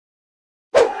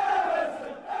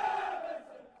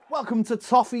Welcome to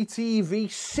Toffee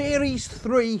TV, Series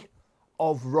 3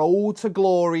 of Road to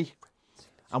Glory.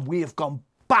 And we have gone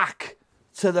back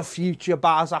to the future,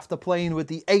 Baz, after playing with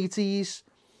the 80s,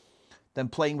 then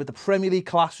playing with the Premier League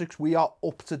Classics. We are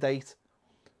up to date.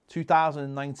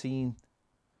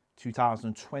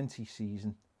 2019-2020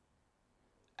 season.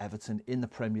 Everton in the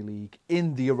Premier League,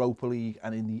 in the Europa League,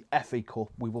 and in the FA Cup.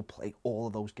 We will play all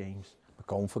of those games. We're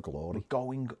going for glory.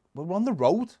 We're on the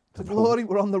road to glory.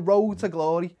 We're on the road to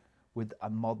glory with a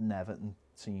modern Everton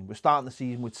team. We're starting the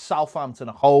season with Southampton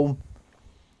at home.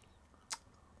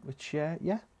 Which, yeah,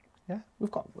 we've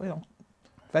got,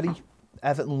 very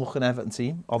Everton-looking Everton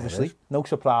team, obviously. No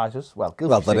surprises. Well,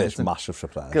 there is massive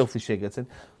surprise. Guilty Sigurdsson.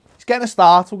 He's getting a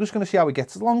start. We're just going to see how he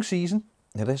gets. It's a long season.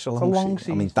 It is a long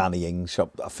season. I mean, Danny Ings,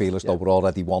 I feel as though we're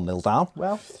already 1-0 down.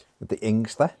 Well, with the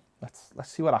Ings there. Let's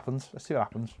see what happens.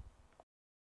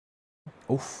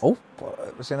 Oof. Oh,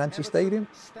 it was an empty stadium.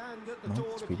 No,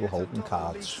 it's people holding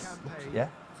cards. Yeah,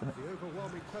 isn't it?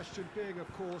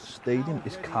 Stadium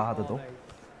is carded up.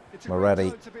 We're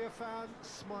ready.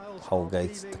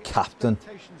 Holgate, the captain.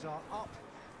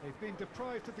 They've been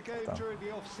deprived of the game during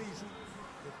the off-season.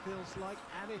 It feels like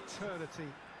an eternity.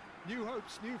 New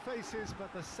hopes, new faces,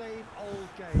 but the same old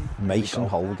game. Mason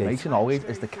Holgate. Mason Holgate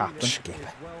is the captain.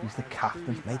 Skipper. He's the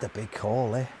captain. He's made a big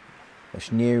call there.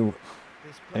 This new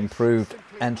improved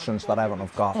entrance that Everton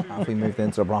have got as we moved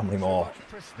into Bramley Moor.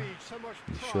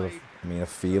 You should have, I mean, I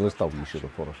feel as though you should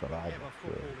have put us around.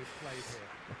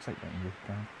 Looks like that new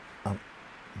ground.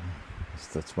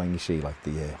 That's when you see like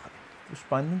the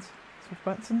Resplendent.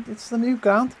 It's the new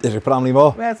ground. Is it Bramley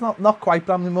Moor? Yeah, it's not quite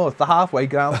Bramley Moor. It's the halfway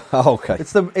ground. Okay.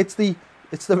 It's the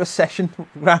recession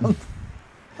ground.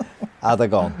 Had they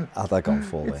gone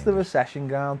full It's the recession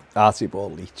ground.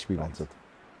 Archibald Leach we wanted.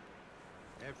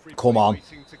 Come on.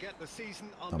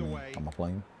 I'm not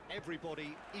playing.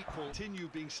 Everybody equal. Continue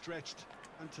being stretched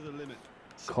and to the limit.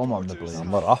 Come on, the Blues.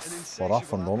 And we're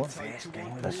off and running. First game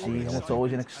of the season. It's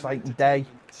always an exciting day.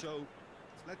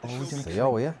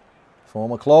 Theo here,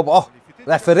 former club. Oh,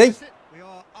 referee.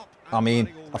 I mean,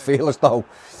 I feel as though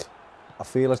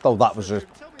that was a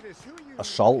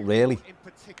assault, really.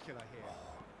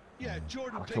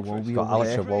 Alex Iwobi got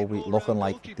Alex Iwobi looking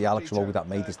like the Alex Iwobi that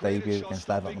made his debut against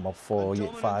Everton about 4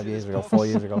 years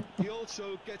ago. He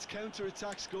also gets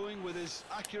counter-attacks going with his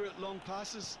accurate long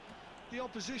passes. The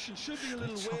opposition should be a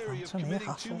little wary of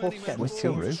committing too many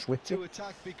mental errors to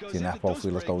attack because if it does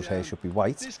break those hair should be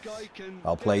white. this guy can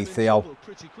I'll play Theo.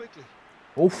 pretty quickly.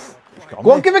 Oof.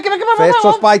 Go on, give it. First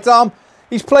touch by Tom.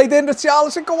 He's played in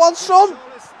Richarlison. Go on, son.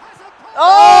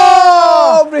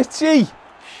 Oh, Richie.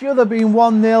 Should have been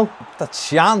 1-0. The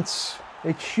chance.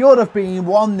 It should have been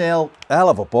 1-0. Hell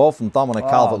of a ball from Dominic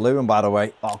Calvert-Lewin, by the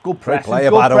way. Oh, good pressing. Player,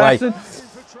 by the way.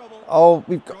 Oh,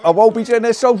 we've got Iwobi's in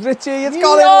there, so Richie, it's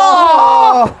got it.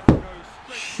 Oh!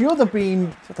 Should have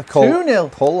been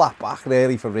 2-0. Pull that back,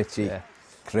 really, for Richie. Yeah.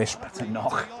 Crisp. That's a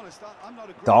knock.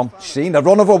 Dom, seen the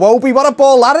run of Iwobi. What a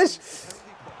ball that is.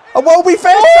 Iwobi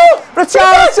fits.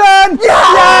 Richarlison!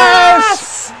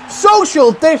 Yes!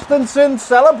 Social distancing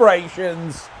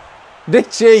celebrations.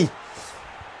 Richie.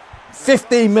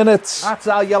 15 minutes. That's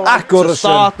how you like to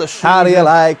start the season. How do you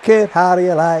like it? How do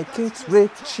you like it?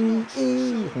 Richie.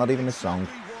 Not even a song.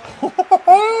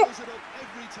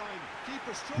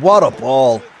 What a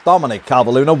ball. Dominic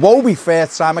Calvert-Lewin. Iwobi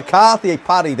first time. McCarthy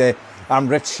parried it. And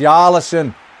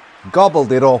Richarlison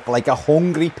gobbled it up like a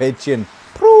hungry pigeon.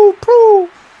 Proo, proo.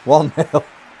 1-0.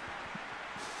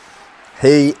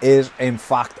 He is, in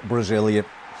fact, Brazilian.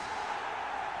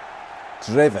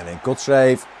 Driven in. Good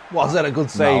save. Was it a good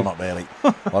save? No, not really.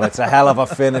 But it's a hell of a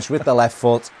finish with the left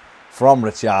foot from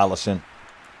Richarlison.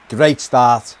 Great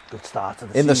start. Good start to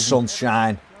the season. In the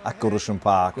sunshine at Goodison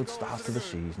Park. Good start to the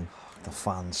season. The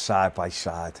fans side by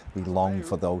side. We long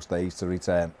for those days to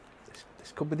return.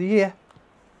 This could be the year.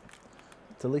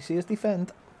 Till they see us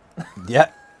defend.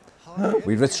 Yeah.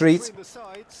 We retreat.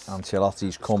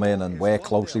 Ancelotti's come in and work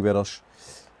closely with us.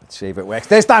 Let's see if it works.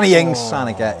 There's Danny Ings trying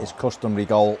to get his customary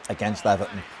goal against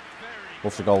Everton.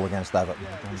 Loves a goal against Everton.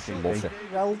 Loves it.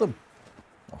 Held him.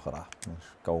 Look at that.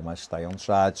 Gomez stay on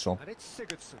side, son.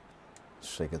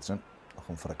 Sigurdsson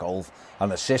looking for a goal.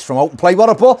 An assist from open play. What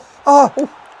a ball. Oh,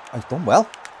 he's done well.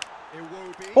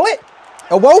 Pull it.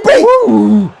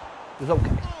 Iwobi. It was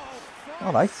okay.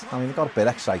 All right. I mean, he got a bit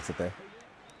excited there.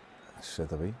 Should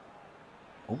have been.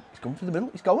 Oh, he's going through the middle.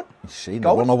 He's going. He's seen it.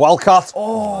 Run a Walcott.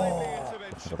 Oh.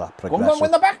 Look at that progression. Go on,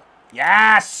 win the back.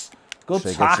 Yes. Good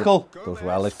tackle. Does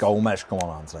well. It's Gomez. Come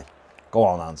on, Ansley. Go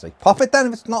on, Ansley. Pop it then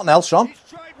if it's nothing else, son.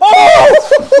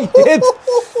 Oh! He did.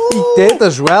 He did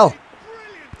as well.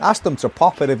 Asked him to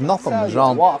pop it if nothing was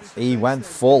on. He went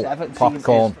full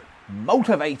popcorn.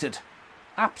 motivated.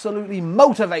 Absolutely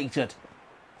motivated.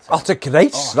 That's a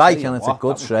great strike, and it's a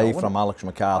good save from Alex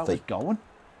McCarthy. That was going.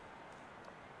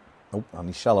 Oh, and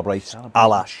he celebrates a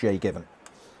la Shea Given.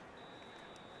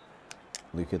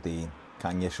 Luca Dean,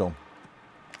 Kanye Son,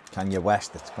 Kanye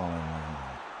West, it's gone.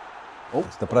 Oh,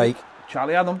 it's the break.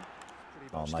 Charlie Adam.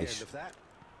 Oh, nice.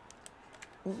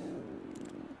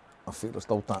 I feel as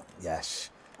though that, yes.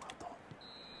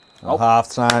 Well done. Half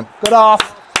time. Good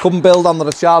off. Couldn't build on the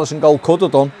Richarlison goal, could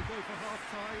have done.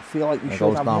 I feel like we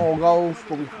should have more goals,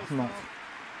 but we have not.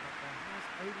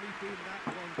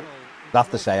 I'd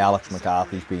have to say Alex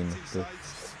McCarthy's been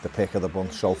the pick of the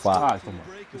bunch so far.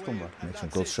 He's done well. Made some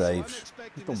good saves.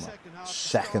 He's done well.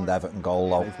 Second Everton goal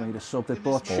though. He's made a sub that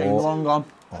brought Shane Long on.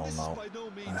 Oh no.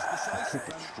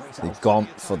 They've gone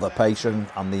for the pacing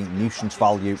and the nuisance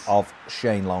value of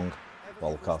Shane Long.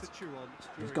 Walcott.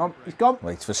 He's gone. He's gone.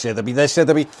 Wait for Sidderby. There's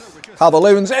Sidderby.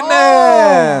 Calvert-Lewin's in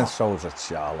there. So's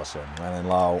Richarlison. Went in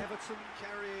low.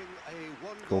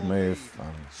 Good move.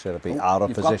 And Sidderby out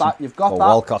of position. You've got that.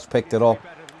 Walcott's picked it up.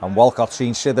 And Walcott's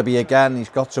seen Sidderby again. He's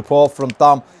got support from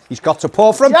Dom. He's got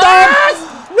support from Dom.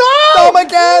 No! Dom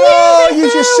again. Oh,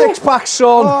 use your six-pack,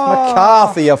 son.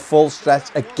 McCarthy a full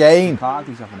stretch again.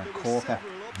 McCarthy's having a corker.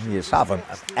 He is having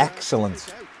an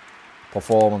excellent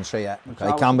performance here.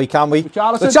 Okay, can we?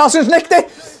 Richarlison's nicked it.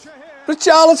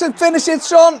 Richarlison, finish it,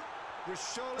 son.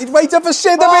 He's waiting for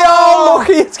Sidderby. Oh, look,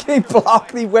 it's been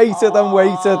blocked. He waited and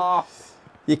waited.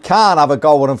 You can't have a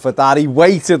go with him for that. He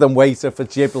waited and waited for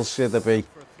Jibril Sidderby.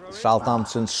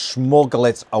 Southampton smuggle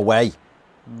it away.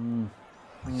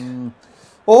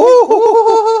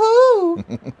 Oh!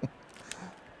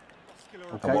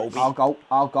 Okay,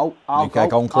 I'll go. Luca,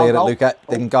 go and clear it, Luca.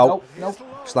 Didn't go. No.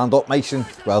 Stand up, Mason.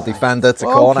 Well defended to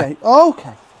corner.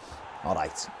 Okay. All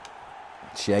right.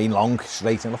 Shane Long,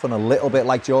 straight in, looking a little bit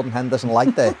like Jordan Henderson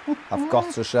light there, I've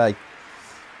got to say.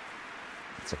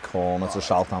 It's a corner to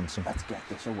Southampton. Let's get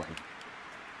this away.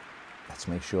 Let's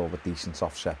make sure we're decent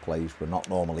offset plays. We're not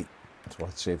normally. So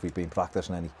let's see if we've been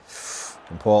practicing any.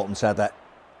 Important header.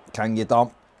 Can you,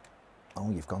 Dom? Oh,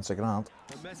 you've gone to ground.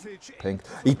 Pink.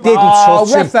 He didn't touch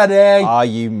him. Referee. Are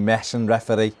you messing,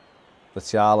 referee?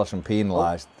 Richarlison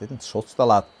penalised. Didn't touch the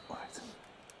lad. Right.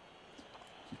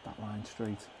 Keep that line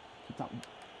straight. Keep that.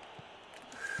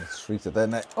 It's straight it,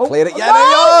 didn't it? Clear it. Yeah,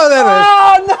 there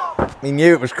it is. No! He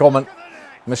knew it was coming.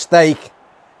 Mistake.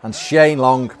 And Shane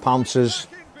Long pounces.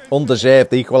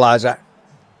 Undeserved equaliser.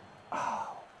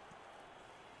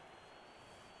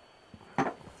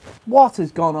 What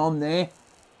has gone on there?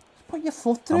 Just put your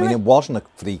foot through it wasn't a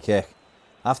free kick.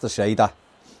 I have to say that.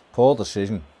 Poor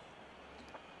decision.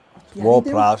 War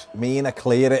Prowse. Mina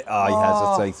clear it. Oh, he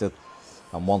hesitated.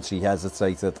 And once he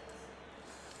hesitated,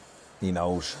 he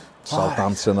knows.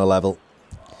 Southampton are level.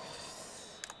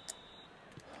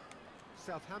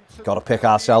 Got to pick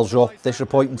ourselves up.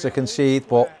 Disappointing to concede,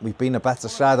 but we've been a better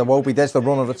side. There won't be. There's the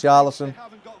run of Richarlison.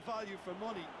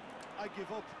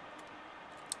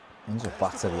 He's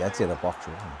back to the edge of the box.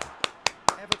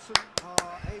 Everton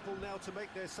are able now to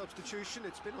make their substitution.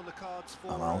 It's been on the cards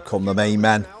for. And out come the main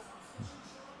men.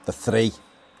 The three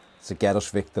to get us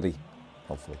victory,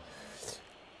 hopefully.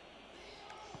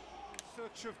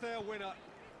 Search of their winner.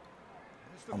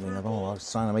 I mean, I don't know. I was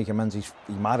trying to make amends. He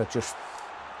might have just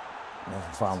never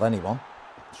found anyone.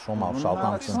 Somehow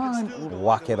Southampton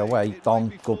whack it away.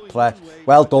 Done, good play.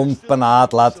 Well done,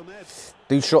 Bernard, lad.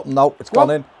 Do something now. It's gone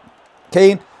in.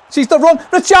 Keane sees the run.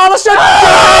 Richarlison.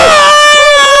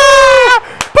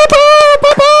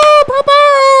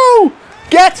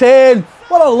 Get in.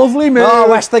 What a lovely move. Oh,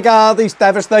 Westergaard, he's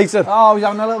devastated. Oh, he's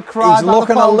having a little cry. He's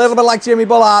looking a little bit like Jimmy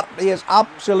Bullard. He is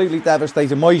absolutely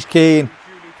devastated. Moise Keane,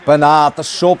 Bernard, the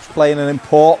subs playing an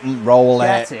important role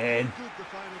there. Get in.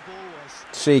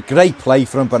 See, great play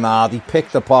from Bernard. He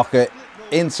picked the pocket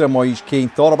into Moise Keane,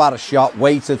 thought about a shot,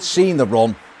 waited, seen the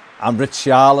run, and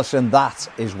Richarlison, that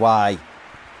is why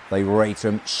they rate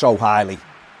him so highly.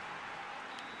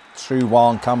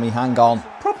 2-1, can we hang on?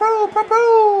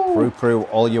 Prue,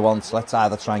 all you want. Let's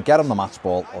either try and get him the match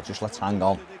ball or just let's hang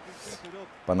on.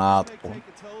 Bernard,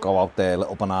 go out there,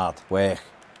 little Bernard. Work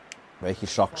your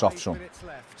socks off, son.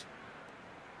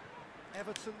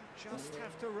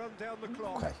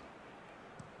 Okay.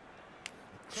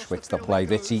 Switch the play,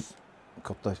 Richie.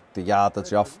 Cut the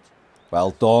yardage off.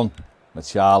 Well done.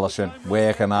 Richarlison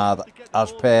working hard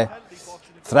as per.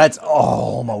 Threads,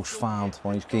 almost found.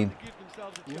 Moise Keane.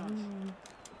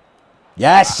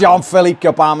 Yes, Jean-Philippe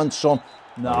Gbamin's son.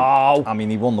 No. I mean,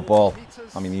 he won the ball.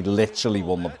 I mean, he literally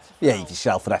won them. Behave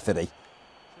yourself, referee.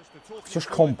 Just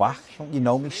come back. Don't you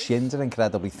know my shins are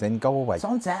incredibly thin? Go away. It's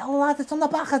on Zettel, lad. It's on the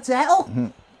back of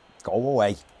Zettel. Go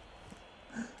away.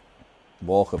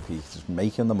 Walker Peak just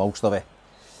making the most of it.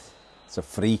 It's a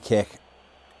free kick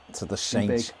to the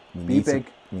Saints. Be big.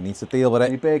 We need to deal with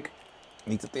it. Be big.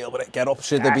 Need to deal with it. Get up,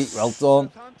 Shidderby. Yes. Well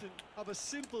done. Have a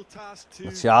simple task to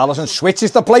Richarlison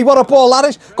switches the play. What a ball that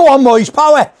is. Go on, Moyes.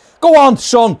 Power. Go on,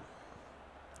 son.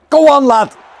 Go on,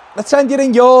 lad. Let's end it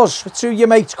in yours with 2 of your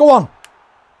mates. Go on.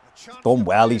 Done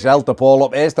well. He's held the ball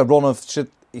up. Here's the run of...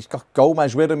 He's got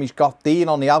Gomez with him. He's got Dean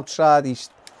on the outside. He's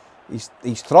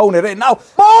thrown it in now.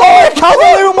 Oh,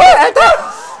 Calvert-Lewin with a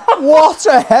header. What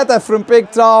a header from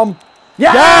Big Tom.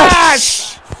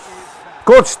 Yes!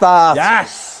 Good start.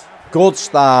 Yes! Good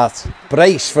start.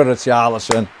 Brace for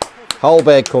Richarlison.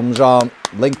 Holberg comes on.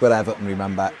 Link with Everton,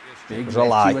 remember. Big was a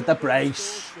lie. with the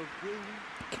brace.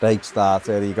 Great start.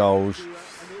 There he goes.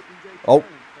 Oh,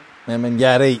 him and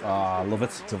Yerry. Oh, I love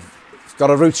it. He's got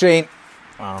a routine.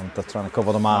 And they're trying to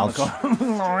cover the miles.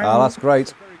 Oh, that's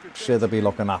great. Should be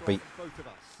looking happy.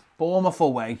 Bournemouth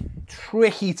away.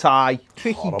 Tricky tie.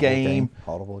 Tricky game.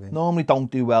 Horrible game. Normally don't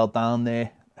do well down there.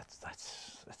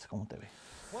 Let's go and do it.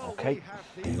 Okay.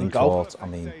 Dean Court. I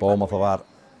mean, Bournemouth have had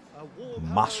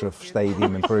massive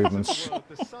stadium improvements.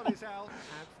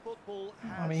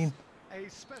 I mean,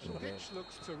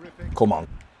 Come on.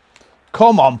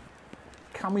 come on.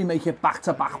 Can we make it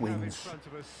back-to-back wins?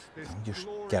 Just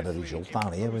get a result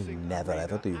down here. We never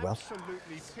ever do well.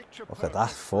 Look at that.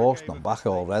 Forced them back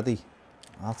already.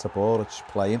 That's a ball. It's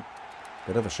playing.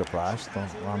 Bit of a surprise. Thought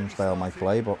Ramsdale might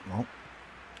play, but no.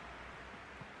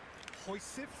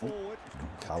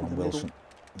 Callum Wilson.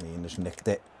 Mina's nicked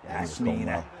it. Yes, Mina's gone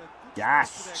Mina. well.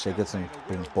 Yes. Sigurdsson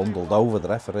being bundled over the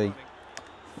referee.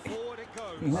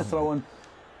 Mina throwing.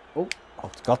 Oh,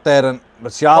 it's got there, and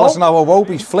Richarlison now.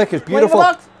 Iwobi's flick is beautiful.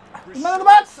 Man of the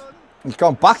match. He's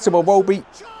gone back to Iwobi.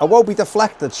 Iwobi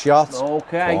deflected shot.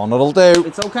 Okay. Corner'll do.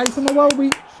 It's okay for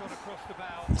Iwobi.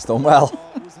 He's done well.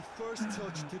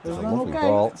 Isn't that Lovely okay?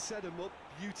 ball.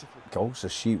 Goes to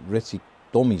shoot. Richie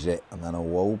dummies it, and then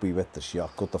Iwobi with the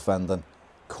shot. Good defending.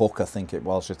 Cook, I think it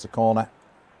was. It's a corner.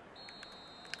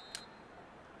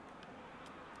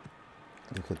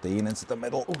 Luca Dean into the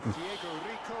middle. Will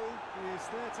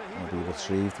be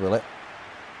retrieved, will it?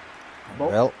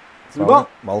 Well,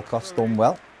 Walcott's done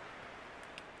well.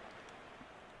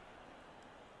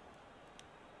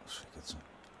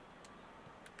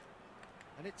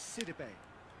 And it's Sidibe.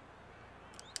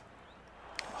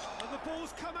 And the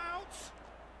ball's come out.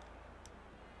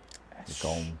 He's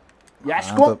gone.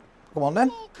 Yes, go on. Come on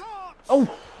then.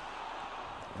 Oh.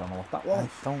 I don't know what that was.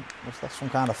 Was that some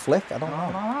kind of flick? I don't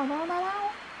know. No.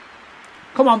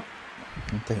 Come on. I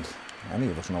don't think any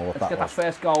of us know what Let's get that that was.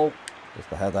 first goal. Just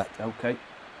the header. Okay.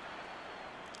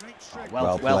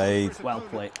 Well played. Well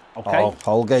played. Okay. Oh,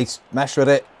 Holgate, mesh with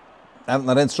it.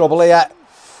 Everton are in trouble here.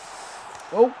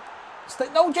 Oh.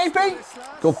 No, JP.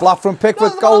 Good block from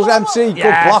Pickford. Goals empty. Yes.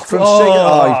 Good block from Sigurd.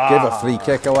 Oh, he gave a free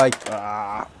kick away.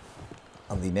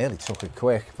 And he nearly took it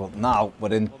quick, but now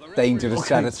we're in dangerous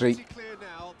territory.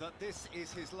 This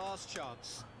is his last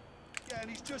chance. Yeah, and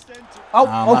he's just entered.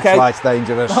 Oh, okay. That's why it's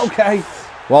dangerous. Okay.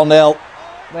 1-0.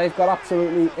 They've got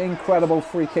absolutely incredible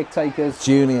free kick takers.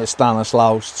 Junior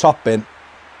Stanislaus, top bin. And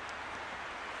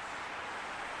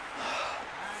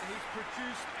he's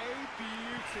produced a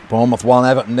beauty. Bournemouth 1,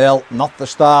 Everton 0. Not the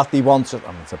start he wanted.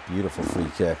 I mean, it's a beautiful free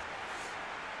kick.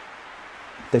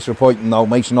 Disappointing though.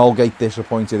 Mason Holgate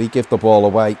disappointed. He gave the ball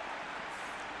away,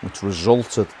 which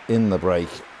resulted in the break.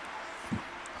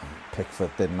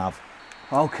 Pickford didn't have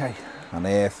an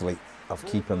earthly of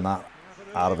keeping that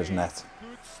out of his net.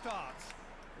 Good start.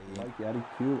 Like Gary,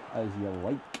 cool as you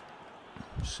like.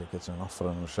 Sigurdsson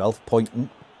offering himself, pointing.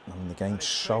 I mean, the game's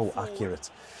so accurate.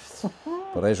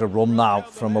 But there's a run now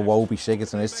from Iwobi.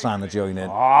 Sigurdsson is trying to join in.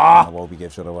 Iwobi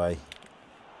gives it away.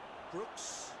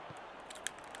 Brooks.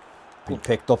 He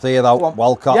picked up there though,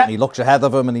 Walcott, and he looks ahead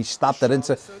of him and he stabbed it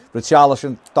into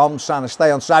Richarlison. Dom's trying to stay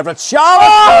on side.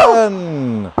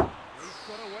 Richarlison!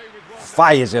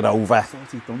 Fires it over. I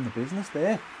thought he'd done the business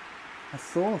there. I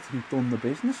thought he'd done the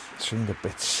business. Seemed a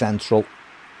bit central.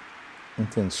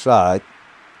 Went inside.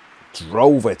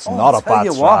 Drove it. Not a bad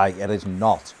try. It is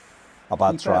not a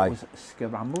bad try was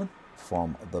scrambling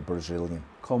from the Brazilian.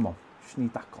 Come on, just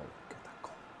need that goal. Get that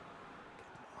goal.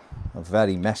 A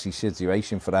very messy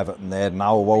situation for Everton there.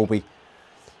 Now Iwobi.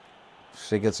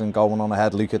 Sigurdsson going on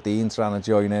ahead. Luca Dean trying to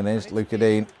join in. Is Luca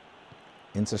Dean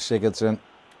into Sigurdsson.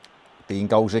 Dean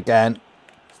goes again.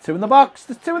 There's two in the box.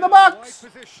 There's two in the box.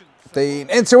 Dean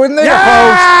into it near the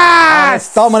post. And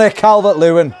it's Dominic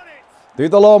Calvert-Lewin. Do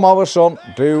the lawnmower, son.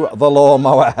 Do the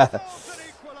lawnmower.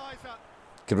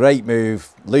 Great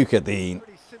move. Luca Dean.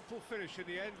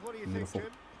 Beautiful.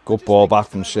 Good ball back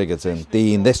from Sigurdsson.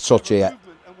 Dean, this touch here.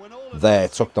 there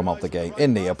took them off the game.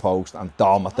 In near post and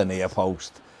Dom at the near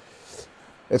post.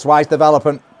 It's wise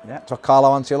development. Yeah. That's what Carlo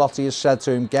Ancelotti has said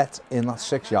to him. Get in that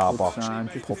 6-yard box.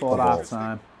 Just before half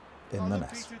time. In the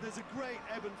net. There's a great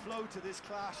ebb and flow to this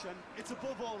clash, and it's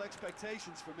above all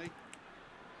expectations for me.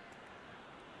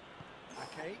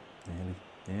 Okay.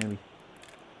 Nearly.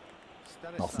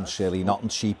 Nothing silly, nothing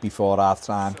cheap before half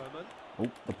time. Oh,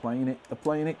 they're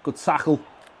playing it. Good tackle.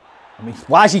 I mean,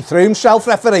 why is he through himself,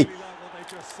 referee?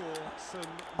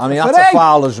 I mean, that's a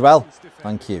foul as well.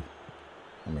 Thank you.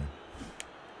 I mean,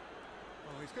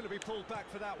 He's going to be pulled back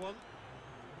for that one.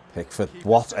 Pickford,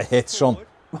 what a hit, son.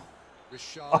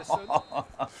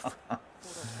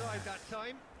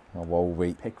 Oh, whoa,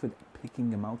 wait. Pickford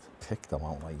picking him out. Picked them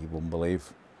out like you wouldn't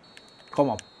believe. Come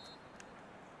on.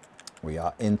 We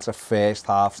are into first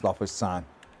half stoppage time.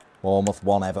 Bournemouth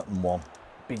 1, Everton 1.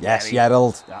 Yes, Gary.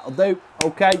 Gerald. That'll do.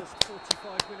 Okay.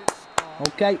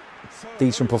 Okay.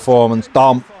 Decent performance.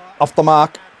 Dom, off the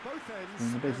mark.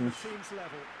 In the business.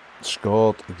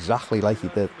 Scored exactly like he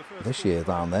did this year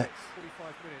down there.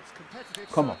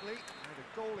 Come on.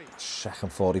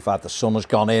 Second 45, the sun has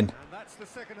gone in.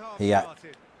 Here.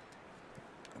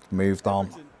 Moved on.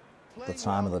 The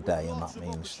time of the day, and that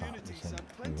means that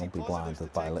we won't be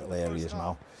blinded by little areas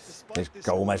now. There's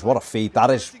Gomez, what a feed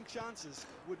that is.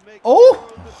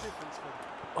 Oh!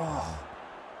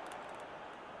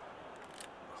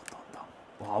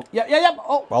 Wow. Yeah.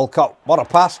 Oh. Walcott, what a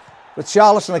pass.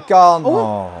 Richarlison had gone.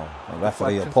 Oh, the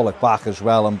referee will pull it back as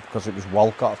well, and because it was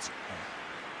Walcott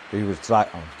who was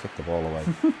dragged. Oh, kicked the ball away.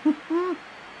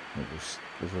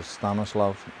 It was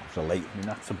Stanislav. It was a late. I mean,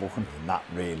 that's a booking. I mean, that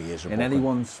really is a in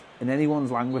booking. In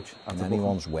anyone's language. In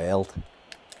anyone's world.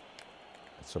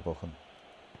 It's a booking.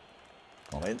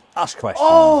 Come in. Ask questions.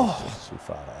 Oh! It's too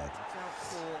far ahead.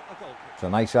 It's a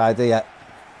nice idea.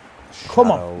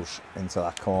 Come on. Shadows into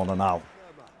that corner now.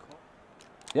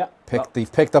 Yeah.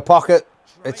 They've picked a pocket.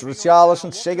 It's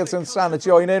Richarlison. Sigurdsson's trying to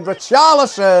join in.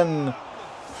 Richarlison!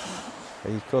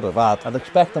 He could have had. I'd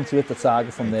expect them to hit the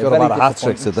target from there. Could have had a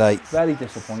hat-trick today. Very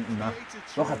disappointing, that.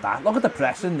 Look at that. Look at the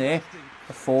press in there.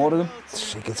 The four of them.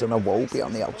 Sigurdsson and Iwobi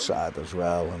on the outside as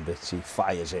well. And Richie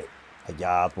fires it a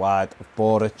yard wide of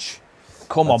Boric.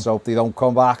 Come on. Let's hope they don't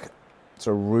come back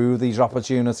to rue these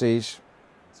opportunities.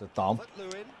 It's a Dom.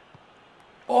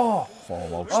 Oh!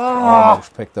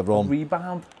 Almost picked the run.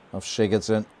 Rebound. Of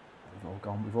Sigurdsson.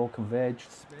 We've all converged.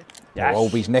 Yes.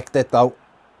 Iwobi's nicked it though.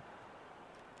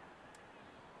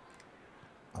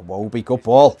 Iwobi, good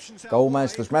ball.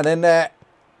 Gomez, there's men in there.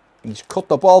 He's cut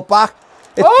the ball back.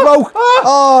 It broke.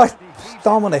 Oh,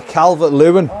 Dominic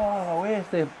Calvert-Lewin. Oh, where's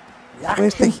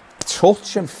the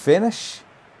touch and finish?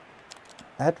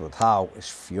 Edward Howe is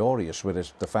furious with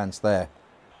his defence there.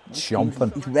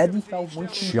 Chomping. He's ready.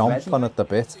 Chomping at the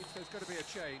bit.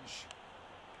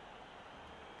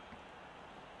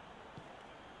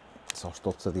 Tossed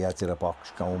up to the edge of the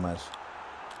box. Gomez.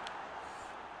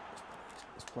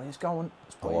 This player's going.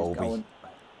 Iwobi.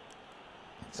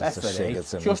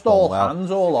 Just all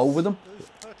hands all over them.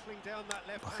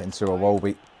 Back into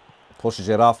Iwobi. Pushes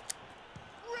it off.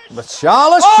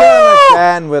 Richarlison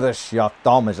again with a shot.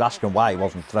 Dom is asking why he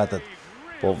wasn't threaded.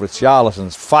 But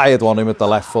Richarlison's fired one in with the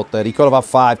left foot there. He could have had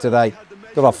 5 today.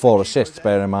 Could have 4 assists,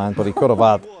 bear in mind. But he could have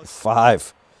had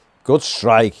 5. Good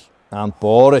strike. And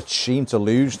Boric seemed to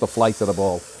lose the flight of the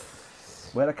ball.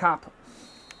 Wear a cap.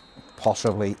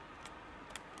 Possibly.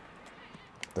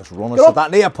 There's runners to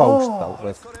that near post. Dealt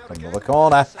with another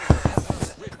corner.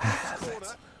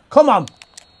 Come on.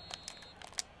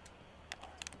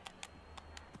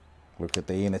 Look at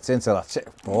Dean. It's into that.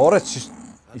 Boric.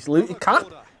 He's losing cap.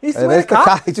 He's wearing a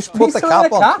cap. He just put the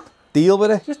cap on. Deal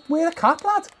with it. Just wear a cap,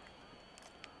 lad.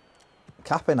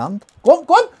 Cap in hand. Go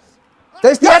on.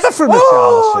 There's the header from Richarlison.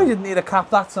 Oh, he didn't need a cap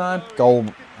that time. Goal.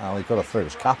 Well, he could have threw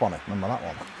his cap on it. Remember that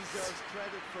one?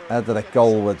 Headed at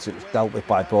goal, which it was dealt with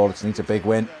by Boric. Needs a big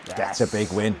win. Yes. Gets a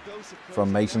big win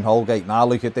from Mason Holgate. Now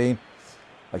look at Dean.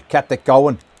 They've kept it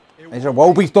going. He's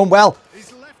Iwobi's done well.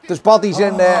 There's bodies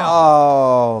in there.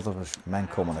 Oh, there was men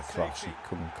coming across. He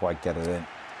couldn't quite get it in.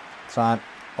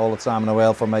 All the time in the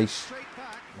world for Mace.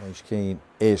 Mace Keane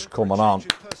is coming on.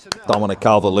 Dominic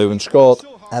Calvert-Lewin scored.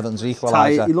 Everton's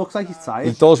equaliser. He looks like he's tired.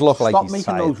 He does look like he's tired.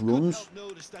 Stop making those runs.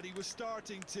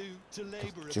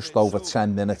 Just over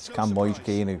 10 minutes. Can Moise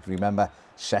Keane, who remember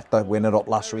set the winner up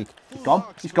last week. He's gone.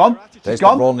 He's gone. There's the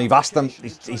run. He's asked him.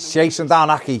 He's chasing down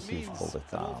Aki. He's pulled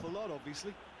it down.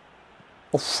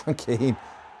 Oh, from Keane.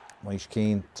 Moise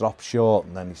Keane drops short,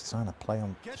 and then he's trying to play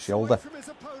on the shoulder.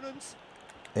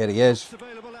 Here he is.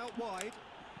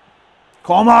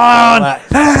 Come on!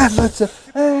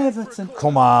 Everton!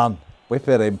 Come on! Whip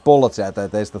it in, bullet header,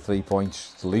 there's the 3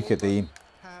 points. It's Luca Dean.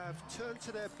 Have turned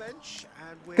to their bench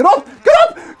and Get up! Get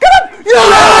up! Get up!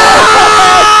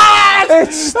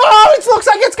 Yes! It looks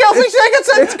like it's Gilfie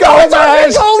Sigurdsson. It's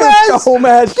Gomez. It's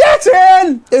Gomez. Get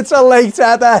in! It's a late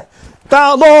header.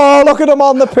 Down, oh, look at them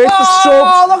on the pitch. The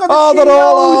subs. Look at the Oh, they're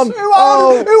all on.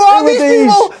 Who are these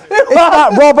people? It's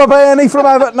that Robert Burney from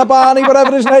Everton, Barney,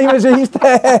 whatever his name is. He's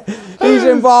there. He's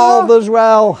involved as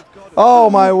well. Oh,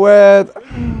 my word.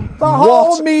 The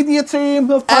whole media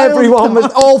team of everyone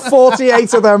was, all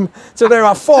 48 of them, to do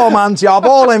a four-man job,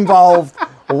 all involved.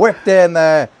 Whipped in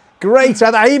there. Great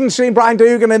header. I even seen Brian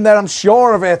Dugan in there, I'm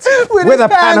sure of it, with a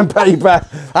pen and paper.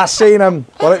 I seen him,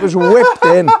 but it was whipped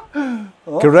in.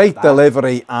 Great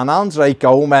delivery, and Andre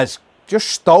Gomez just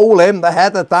stole him, the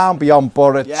header down beyond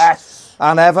Burridge. Yes.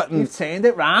 And Everton, you've turned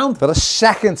it round. For the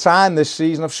second time this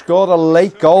season, have scored a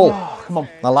late goal. Oh, come on.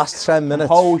 In the last 10 minutes.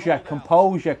 Composure.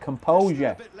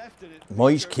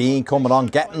 Moise Keane coming on,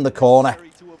 getting the corner.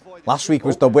 Last week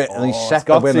was the win, and he set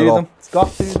the winner up. It's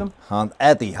got to them. And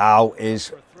Eddie Howe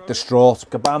is distraught.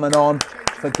 Gabaman on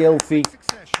for Gilfie.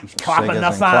 He's clapping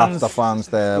the fans. The fans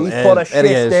there. He's put a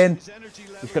shift in.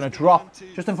 He's going to drop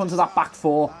just in front of that back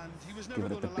four. Give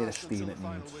it the bit of speed it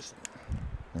needs.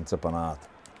 Into Bernard.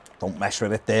 Don't mess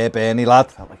with it there, Bernie,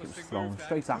 lad. Felt like it was thrown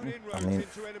straight at me. I mean,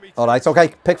 all right,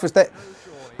 okay. Pickford's there.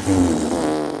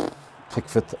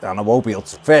 Pickford and a Wobiel.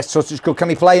 First touch is good. Can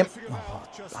he play him? Oh,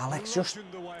 Alex, just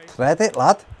thread it,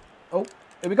 lad. Oh,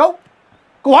 here we go.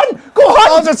 Go on!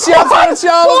 Oh, it's a chance! Go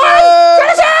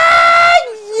on!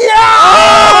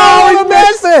 Yeah! Oh, he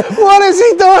missed it! What has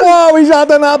he done? Oh, he's had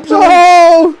an absolute...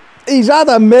 Oh, he's had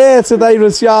a mare today,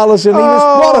 Richarlison.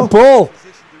 What a ball.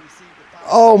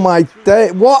 Oh, my day.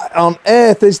 What on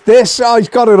earth is this? Oh, he's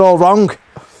got it all wrong.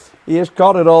 He has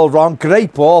got it all wrong.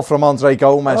 Great ball from Andre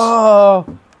Gomez. Oh,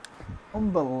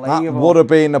 unbelievable. That would have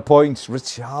been the point.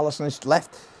 Richarlison is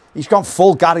left. He's gone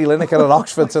full Gary Lineker at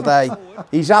Oxford today.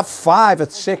 He's had 5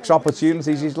 at 6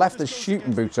 opportunities. He's left his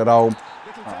shooting boots at home.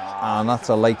 And that's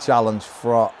a late challenge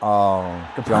for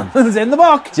John. He's in the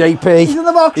box. JP. He's in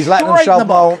the box. He's letting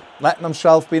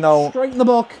himself be known. Straight in the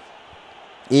box.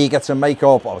 Eager to make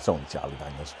up. Oh, it's only Charlie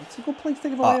Bangers. It's a good place to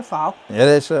give away a foul. It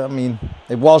is. I mean,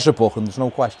 it was a book and there's no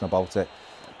question about it.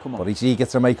 Come on. But he's eager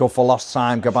to make up for lost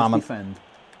time, Gabaman.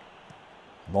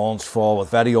 Launch forward,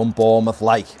 very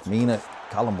un-Bournemouth-like. Mina,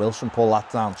 Callum Wilson, pull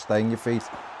that down. Stay on your feet.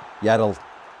 Yerrell.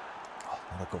 Oh,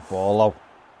 what a good ball, though.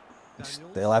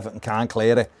 Still Everton can't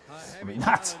clear it. I mean,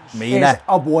 that Mina. is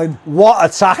a win. What a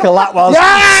tackle that was.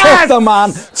 Yes! Took the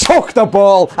man, took the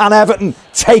ball, and Everton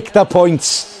take the points.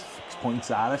 6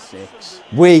 points out of 6.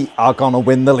 We are going to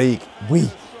win the league. We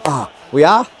are.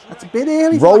 That's a bit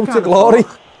early. Road to glory.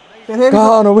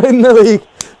 Going to win the league.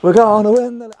 We're going to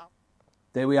win the league.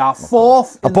 There we are,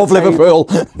 4th. Above Liverpool.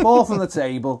 4th on the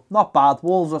table. Not bad.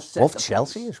 Wolves are 6th. Above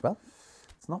Chelsea as well.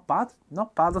 It's not bad.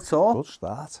 Not bad at all. Good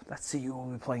start. Let's see who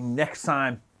we'll be playing next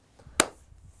time.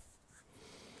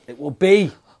 It will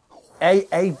be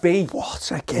AAB.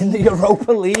 What a in game. the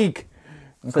Europa League.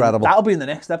 Incredible. So that'll be in the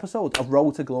next episode of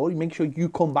Road to Glory. Make sure you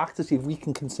come back to see if we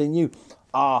can continue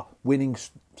our winning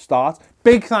start.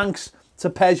 Big thanks to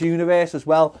Pez Universe as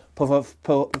well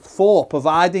for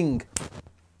providing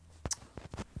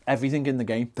everything in the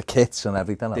game. The kits and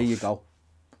everything else. There you go.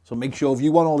 So make sure if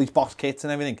you want all these box kits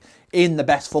and everything in the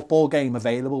best football game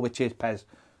available, which is Pez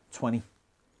 20.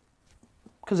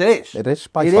 Because it is. It is,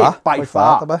 by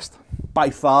far the best. By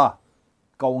far.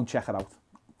 Go and check it out.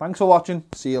 Thanks for watching.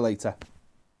 See you later.